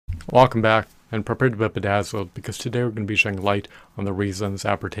Welcome back, and prepare to be bedazzled because today we're going to be shedding light on the reasons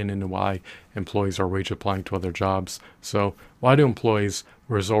appertaining to why employees are wage applying to other jobs. So, why do employees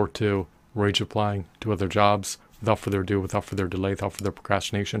resort to wage applying to other jobs without further ado, without further delay, without further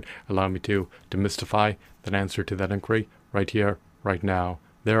procrastination? Allow me to demystify that answer to that inquiry right here, right now.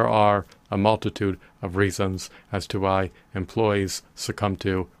 There are a multitude of reasons as to why employees succumb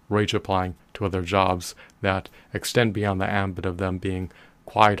to wage applying to other jobs that extend beyond the ambit of them being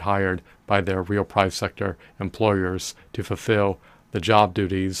quite hired by their real private sector employers to fulfill the job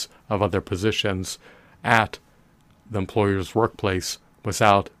duties of other positions at the employer's workplace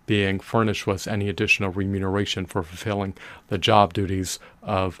without being furnished with any additional remuneration for fulfilling the job duties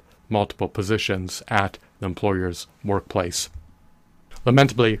of multiple positions at the employer's workplace.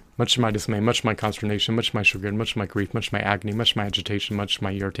 Lamentably, much to my dismay, much to my consternation, much to my chagrin, much to my grief, much to my agony, much to my agitation, much to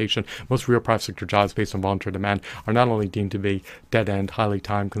my irritation, most real private sector jobs based on voluntary demand are not only deemed to be dead-end, highly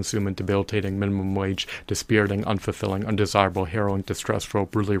time-consuming, debilitating, minimum wage, dispiriting, unfulfilling, undesirable, harrowing, distressful,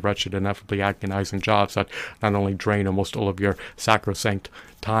 brutally wretched, ineffably agonizing jobs that not only drain almost all of your sacrosanct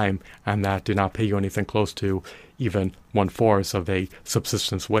time and that do not pay you anything close to even 1/4 of a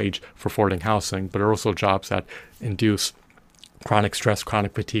subsistence wage for affording housing, but are also jobs that induce chronic stress,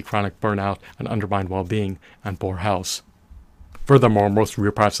 chronic fatigue, chronic burnout, and undermine well-being and poor health. Furthermore, most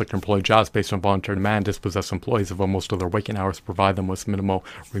real private sector employee jobs based on voluntary demand dispossess employees of almost all their waking hours, provide them with minimal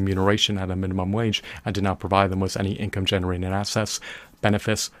remuneration at a minimum wage, and do not provide them with any income-generating assets,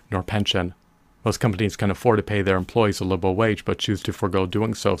 benefits, nor pension. Most companies can afford to pay their employees a livable wage, but choose to forego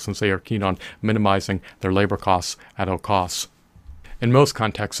doing so since they are keen on minimizing their labor costs at all costs. In most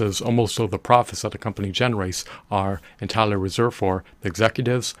contexts, almost all the profits that a company generates are entirely reserved for the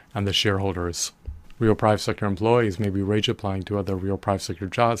executives and the shareholders. Real private sector employees may be wage applying to other real private sector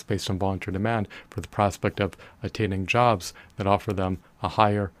jobs based on voluntary demand for the prospect of attaining jobs that offer them a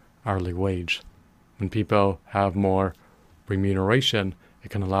higher hourly wage. When people have more remuneration, it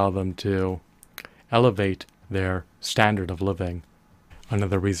can allow them to elevate their standard of living.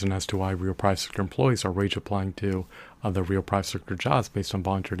 Another reason as to why real private sector employees are wage applying to other real private sector jobs based on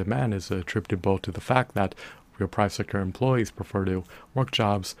voluntary demand is attributable to the fact that real private sector employees prefer to work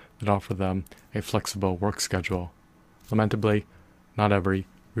jobs that offer them a flexible work schedule. Lamentably, not every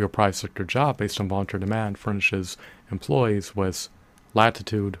real private sector job based on voluntary demand furnishes employees with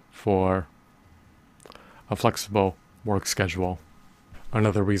latitude for a flexible work schedule.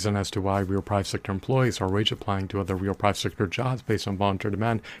 Another reason as to why real private sector employees are wage applying to other real private sector jobs based on voluntary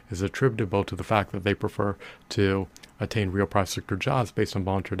demand is attributable to the fact that they prefer to attain real private sector jobs based on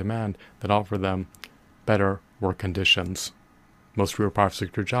voluntary demand that offer them better work conditions. Most real private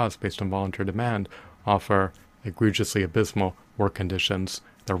sector jobs based on voluntary demand offer egregiously abysmal work conditions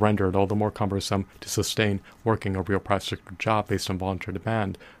that render it all the more cumbersome to sustain working a real private sector job based on voluntary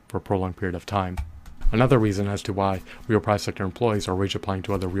demand for a prolonged period of time. Another reason as to why real private sector employees are wage applying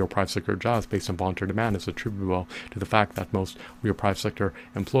to other real private sector jobs based on voluntary demand is attributable to the fact that most real private sector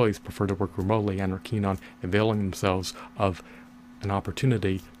employees prefer to work remotely and are keen on availing themselves of an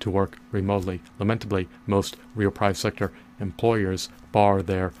opportunity to work remotely. Lamentably, most real private sector employers bar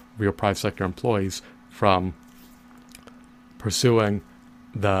their real private sector employees from pursuing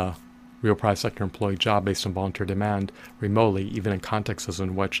the real private sector employee job based on voluntary demand remotely, even in contexts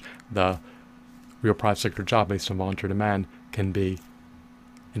in which the real private sector job based on voluntary demand can be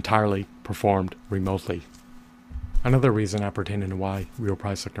entirely performed remotely. Another reason appertaining to why real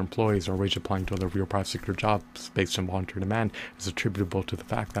private sector employees are wage applying to other real private sector jobs based on voluntary demand is attributable to the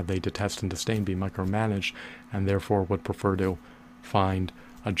fact that they detest and disdain being micromanaged and therefore would prefer to find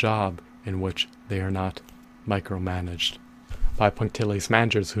a job in which they are not micromanaged by punctilious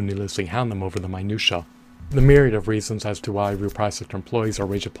managers who needlessly hound them over the minutiae. The myriad of reasons as to why real private sector employees are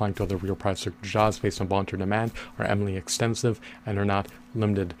wage applying to other real private sector jobs based on voluntary demand are eminently extensive and are not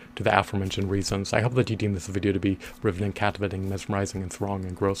limited to the aforementioned reasons. I hope that you deem this video to be riveting, captivating, mesmerizing, enthralling,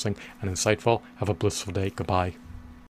 engrossing, and insightful. Have a blissful day. Goodbye.